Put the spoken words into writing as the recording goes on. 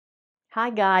Hi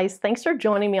guys, thanks for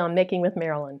joining me on Making with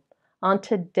Marilyn. On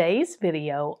today's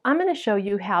video, I'm going to show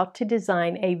you how to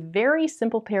design a very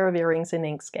simple pair of earrings in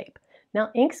Inkscape. Now,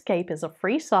 Inkscape is a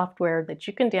free software that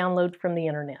you can download from the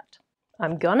internet.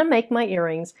 I'm going to make my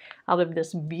earrings out of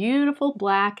this beautiful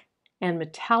black and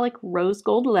metallic rose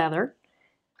gold leather.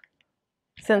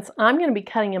 Since I'm going to be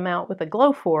cutting them out with a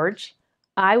Glowforge,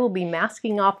 I will be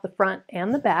masking off the front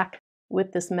and the back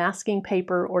with this masking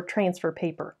paper or transfer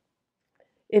paper.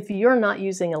 If you're not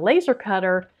using a laser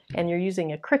cutter and you're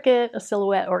using a Cricut, a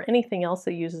Silhouette, or anything else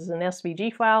that uses an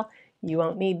SVG file, you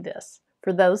won't need this.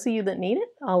 For those of you that need it,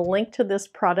 I'll link to this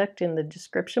product in the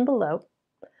description below.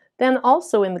 Then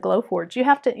also in the Glowforge, you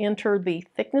have to enter the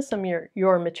thickness of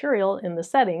your material in the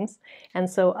settings, and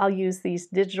so I'll use these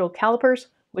digital calipers,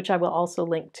 which I will also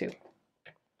link to.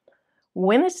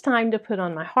 When it's time to put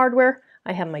on my hardware,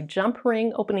 I have my jump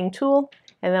ring opening tool,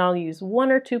 and then I'll use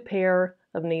 1 or 2 pair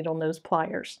of needle nose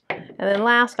pliers. And then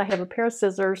last, I have a pair of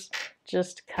scissors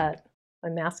just to cut my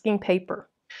masking paper.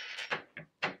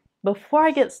 Before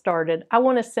I get started, I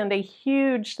want to send a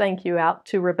huge thank you out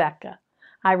to Rebecca.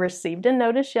 I received a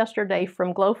notice yesterday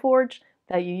from Glowforge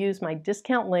that you use my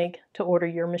discount link to order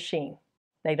your machine.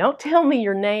 They don't tell me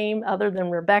your name other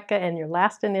than Rebecca and your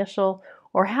last initial,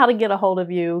 or how to get a hold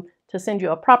of you to send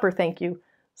you a proper thank you.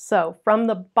 So from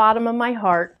the bottom of my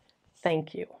heart,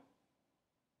 thank you.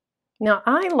 Now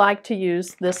I like to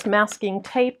use this masking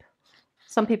tape,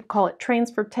 some people call it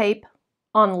transfer tape,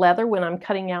 on leather when I'm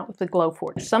cutting out with the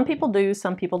Glowforge. Some people do,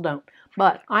 some people don't.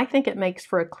 But I think it makes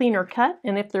for a cleaner cut,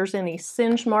 and if there's any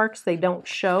singe marks, they don't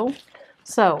show.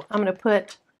 So I'm going to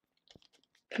put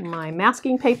my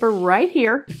masking paper right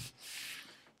here.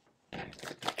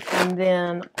 And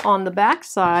then on the back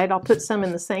side, I'll put some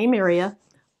in the same area.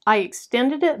 I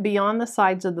extended it beyond the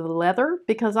sides of the leather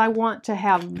because I want to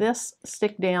have this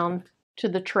stick down to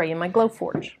the tray in my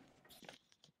Glowforge.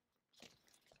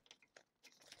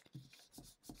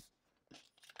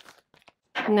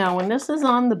 Now when this is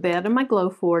on the bed of my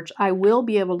Glowforge, I will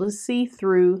be able to see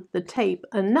through the tape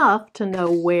enough to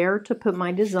know where to put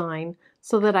my design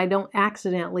so that I don't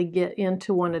accidentally get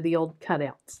into one of the old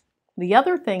cutouts. The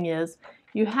other thing is,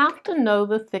 you have to know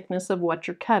the thickness of what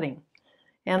you're cutting.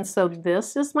 And so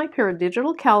this is my pair of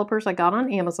digital calipers I got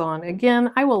on Amazon.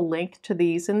 Again, I will link to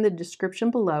these in the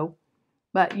description below.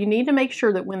 But you need to make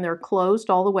sure that when they're closed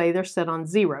all the way, they're set on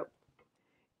 0.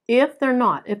 If they're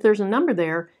not, if there's a number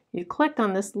there, you click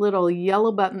on this little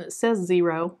yellow button that says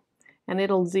 0, and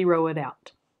it'll 0 it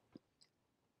out.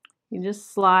 You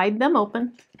just slide them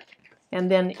open, and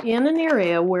then in an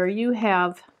area where you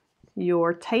have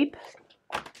your tape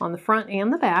on the front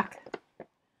and the back,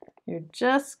 you're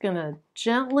just going to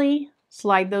gently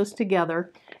slide those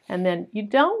together, and then you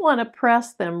don't want to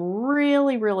press them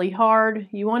really, really hard.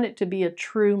 You want it to be a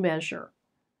true measure.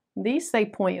 These say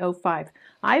 0.05.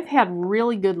 I've had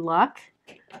really good luck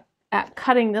at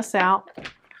cutting this out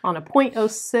on a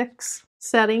 0.06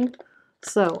 setting,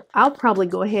 so I'll probably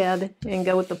go ahead and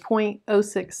go with the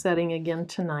 0.06 setting again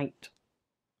tonight.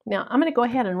 Now I'm going to go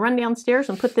ahead and run downstairs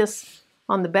and put this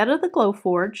on the bed of the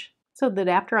Glowforge so that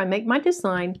after I make my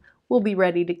design, we'll be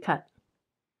ready to cut.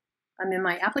 I'm in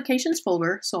my applications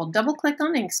folder, so I'll double click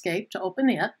on Inkscape to open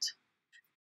it.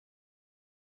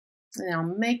 And I'll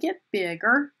make it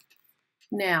bigger.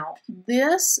 Now,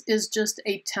 this is just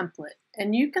a template,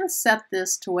 and you can set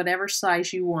this to whatever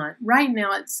size you want. Right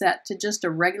now it's set to just a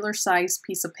regular size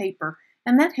piece of paper,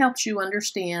 and that helps you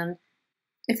understand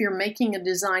if you're making a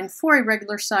design for a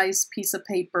regular size piece of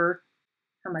paper,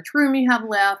 how much room you have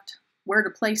left, where to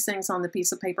place things on the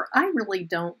piece of paper. I really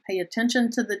don't pay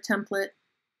attention to the template.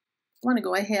 I want to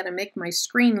go ahead and make my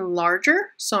screen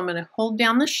larger, so I'm going to hold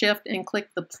down the shift and click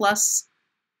the plus,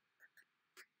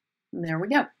 and there we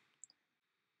go.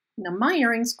 Now my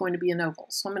earring's going to be an oval,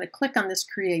 so I'm going to click on this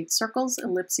Create Circles,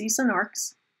 Ellipses, and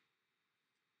Arcs.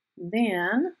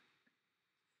 Then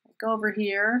I'll go over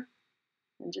here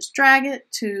and just drag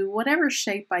it to whatever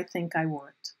shape I think I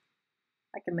want.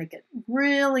 I can make it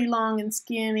really long and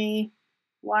skinny,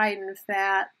 wide and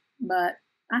fat, but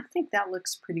I think that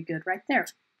looks pretty good right there.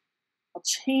 I'll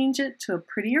change it to a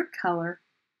prettier color.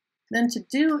 Then to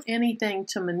do anything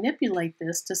to manipulate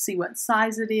this to see what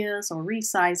size it is or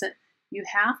resize it, you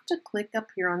have to click up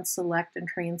here on Select and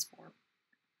Transform.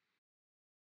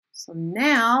 So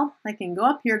now I can go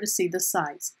up here to see the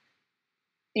size.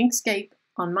 Inkscape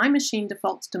on my machine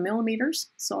defaults to millimeters,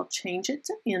 so I'll change it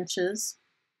to inches.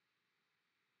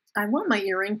 I want my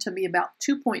earring to be about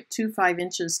 2.25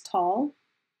 inches tall.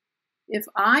 If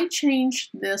I change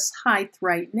this height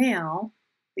right now,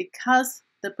 because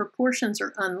the proportions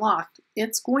are unlocked,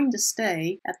 it's going to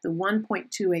stay at the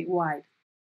 1.28 wide.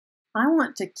 I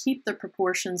want to keep the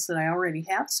proportions that I already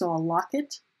have, so I'll lock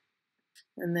it,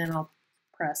 and then I'll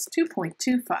press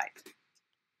 2.25.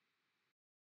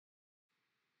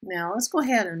 Now let's go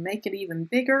ahead and make it even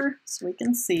bigger so we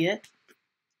can see it.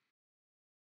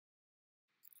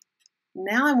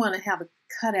 Now I want to have a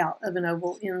cutout of an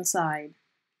oval inside.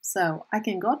 So I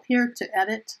can go up here to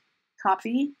Edit,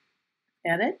 Copy,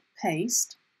 Edit,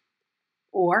 Paste,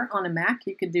 or on a Mac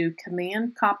you could do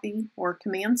Command Copy or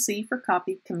Command C for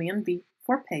copy, Command V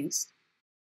for paste.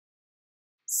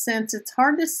 Since it's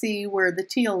hard to see where the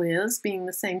teal is, being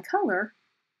the same color,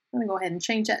 I'm going to go ahead and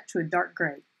change that to a dark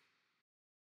gray.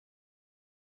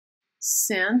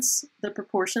 Since the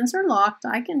proportions are locked,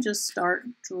 I can just start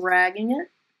dragging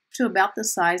it to about the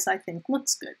size I think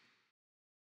looks good.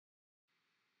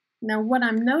 Now what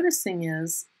I'm noticing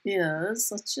is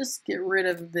let's just get rid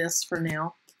of this for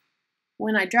now.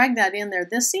 When I drag that in there,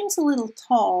 this seems a little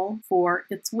tall for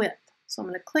its width. So I'm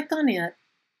going to click on it,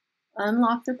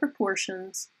 unlock the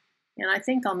proportions, and I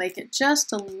think I'll make it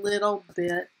just a little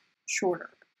bit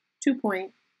shorter,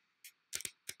 2.15.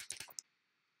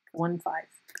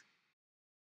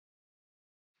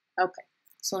 Okay,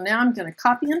 so now I'm going to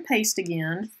copy and paste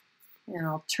again, and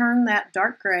I'll turn that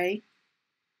dark gray,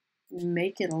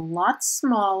 make it a lot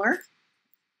smaller,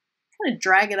 kind of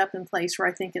drag it up in place where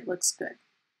I think it looks good.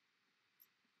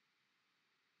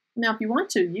 Now if you want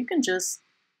to, you can just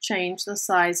change the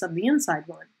size of the inside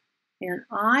one. And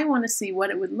I want to see what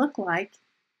it would look like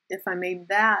if I made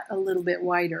that a little bit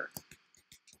wider.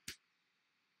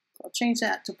 So I'll change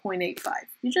that to 0.85.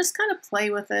 You just kind of play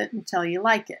with it until you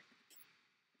like it.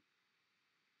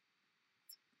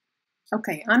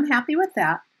 Okay, I'm happy with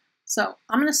that. So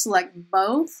I'm going to select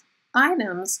both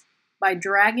items by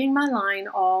dragging my line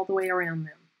all the way around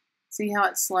them. See how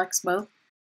it selects both?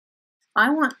 I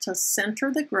want to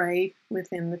center the gray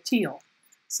within the teal.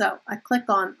 So I click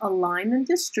on Align and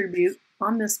Distribute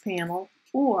on this panel,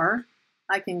 or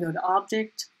I can go to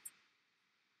Object,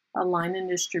 Align and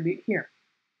Distribute here.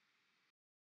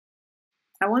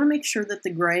 I want to make sure that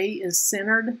the gray is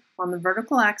centered on the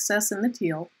vertical axis in the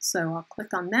teal, so I'll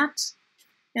click on that,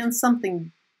 and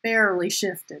something barely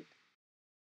shifted.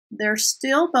 They're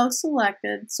still both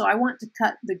selected, so I want to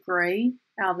cut the gray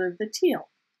out of the teal.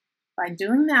 By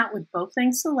doing that with both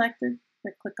things selected, I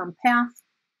click on Path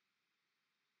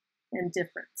and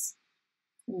Difference.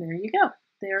 And there you go.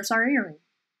 There's our earring.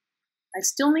 I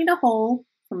still need a hole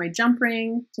for my jump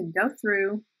ring to go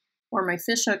through or my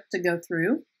fishhook to go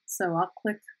through. So I'll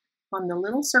click on the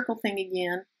little circle thing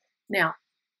again. Now,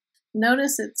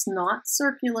 notice it's not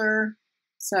circular,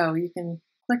 so you can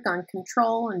click on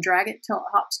Control and drag it till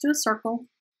it hops to a circle,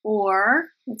 or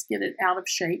let's get it out of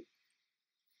shape.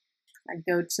 I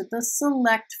go to the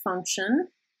Select function.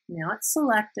 Now it's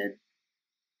selected.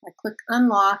 I click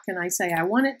Unlock and I say I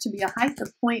want it to be a height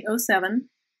of 0.07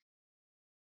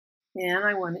 and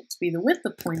I want it to be the width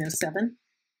of 0.07,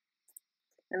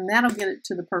 and that'll get it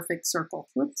to the perfect circle.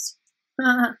 Whoops.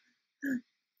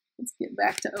 Let's get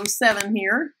back to 07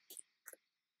 here.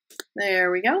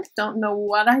 There we go. Don't know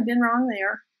what I did wrong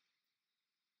there.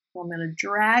 So I'm going to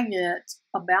drag it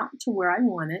about to where I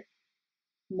want it.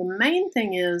 The main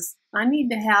thing is I need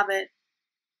to have it,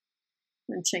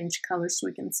 and change colors so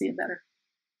we can see it better.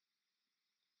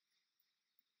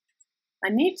 I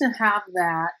need to have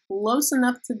that close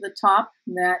enough to the top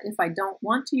that if I don't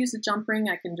want to use a jump ring,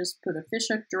 I can just put a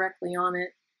fishhook directly on it.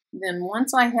 Then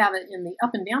once I have it in the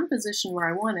up and down position where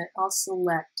I want it, I'll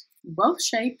select both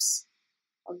shapes.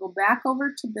 I'll go back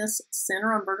over to this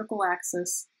center on vertical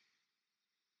axis,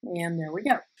 and there we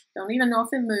go. Don't even know if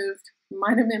it moved. It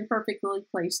might have been perfectly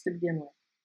placed to begin with.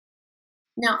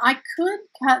 Now I could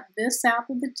cut this out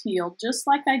of the teal just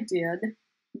like I did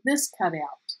this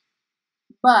cutout,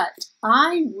 but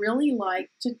I really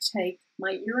like to take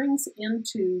my earrings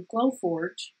into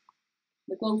Glowforge,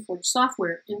 the Glowforge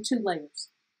software, in 2 layers.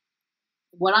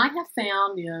 What I have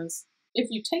found is if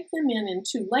you take them in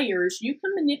 2 layers, you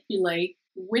can manipulate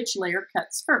which layer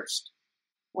cuts first.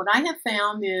 What I have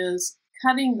found is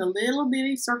cutting the little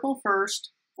bitty circle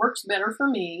first works better for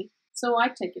me, so I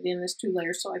take it in as 2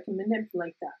 layers so I can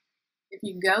manipulate that. If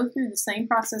you go through the same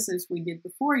process as we did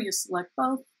before, you select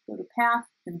both, go to Path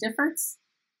and Difference.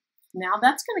 Now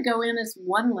that's going to go in as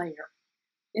 1 layer.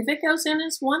 If it goes in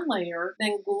as 1 layer,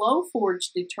 then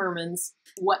Glowforge determines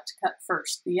what to cut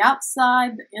first. The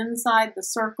outside, the inside, the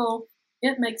circle,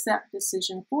 it makes that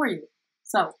decision for you.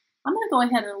 So I'm going to go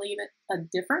ahead and leave it a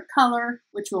different color,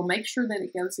 which will make sure that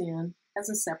it goes in as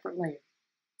a separate layer.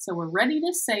 So we're ready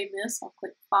to save this. I'll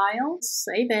click File,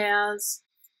 Save As.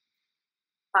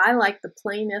 I like the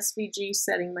plain SVG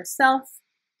setting myself,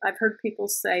 I've heard people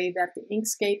say that the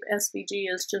Inkscape SVG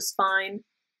is just fine.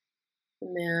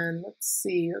 And then let's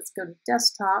see, let's go to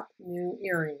desktop, new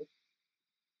earring.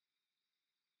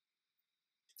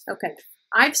 Okay,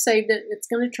 I've saved it. It's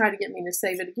going to try to get me to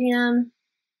save it again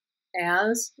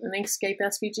as an Inkscape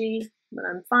SVG, but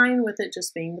I'm fine with it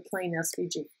just being the plain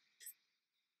SVG.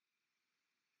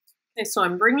 Okay, so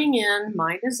I'm bringing in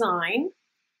my design.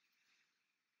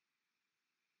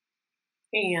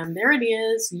 And there it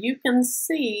is. You can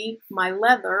see my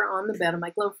leather on the bed of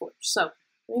my Glowforge. So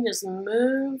let me just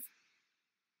move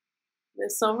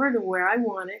this over to where I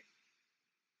want it.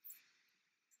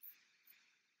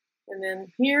 And then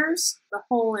here's the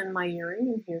hole in my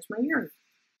earring, and here's my earring.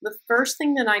 The first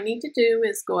thing that I need to do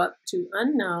is go up to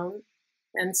Unknown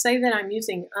and say that I'm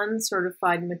using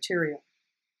uncertified material.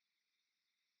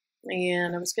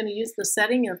 And I was going to use the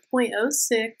setting of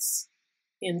 0.06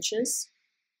 inches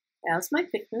as my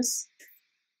thickness.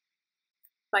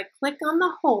 If I click on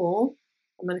the hole,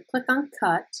 I'm going to click on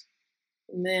Cut,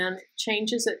 and then it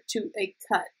changes it to a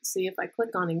cut. See, if I click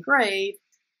on Engrave,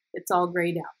 it's all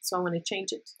grayed out. So I want to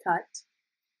change it to Cut.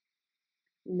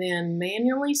 And then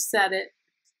manually set it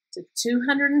to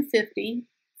 250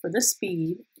 for the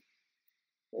speed,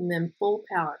 and then full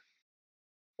power.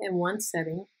 And one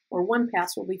setting, or one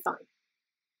pass will be fine.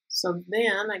 So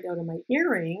then I go to my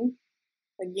earring,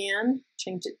 again,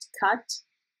 change it to Cut,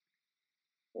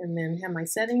 and then have my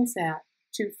settings at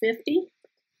 250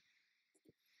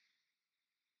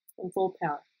 and full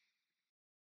power.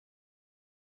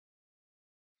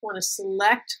 I want to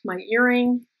select my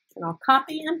earring, and I'll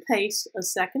copy and paste a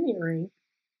second earring.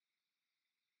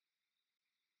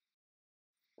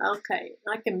 Okay,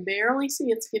 I can barely see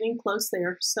it's getting close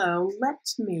there, so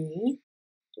let me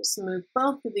just move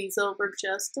both of these over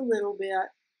just a little bit.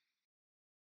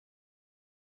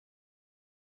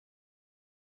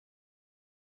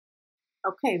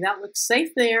 Okay, that looks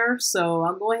safe there, so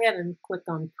I'll go ahead and click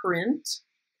on Print.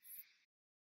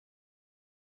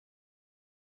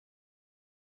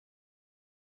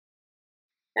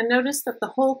 And notice that the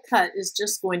whole cut is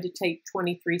just going to take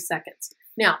 23 seconds.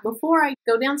 Now, before I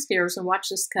go downstairs and watch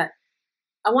this cut,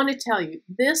 I want to tell you,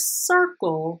 this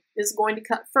circle is going to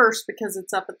cut first because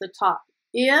it's up at the top.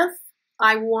 If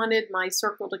I wanted my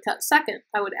circle to cut second,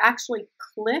 I would actually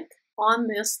click on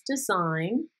this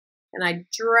design and I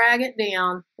drag it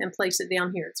down and place it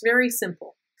down here. It's very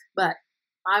simple, but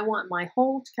I want my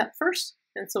hole to cut first,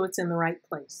 and so it's in the right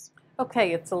place.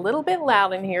 Okay, it's a little bit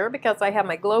loud in here because I have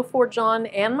my Glowforge on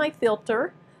and my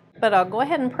filter, but I'll go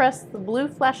ahead and press the blue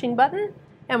flashing button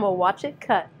and we'll watch it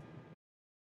cut.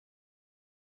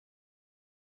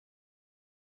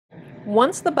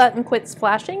 Once the button quits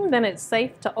flashing, then it's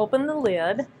safe to open the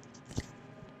lid.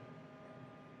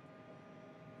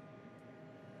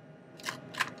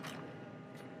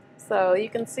 So you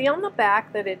can see on the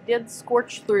back that it did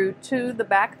scorch through to the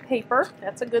back paper.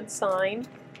 That's a good sign.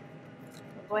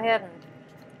 Go ahead and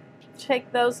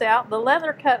take those out. The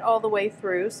leather cut all the way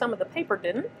through. Some of the paper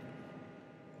didn't.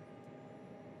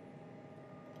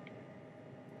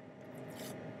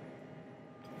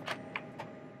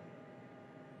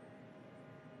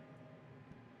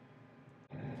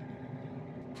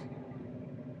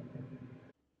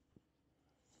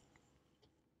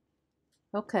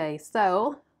 Okay,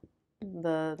 so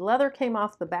the leather came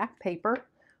off the back paper.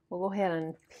 We'll go ahead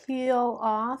and peel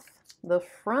off the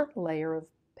front layer of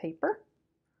paper.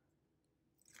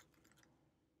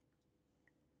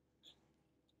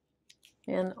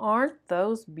 And aren't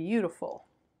those beautiful?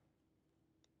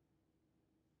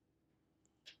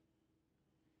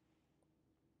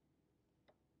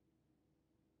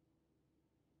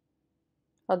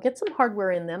 I'll get some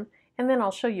hardware in them, and then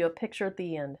I'll show you a picture at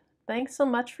the end. Thanks so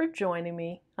much for joining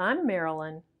me. I'm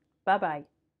Marilyn. Bye-bye.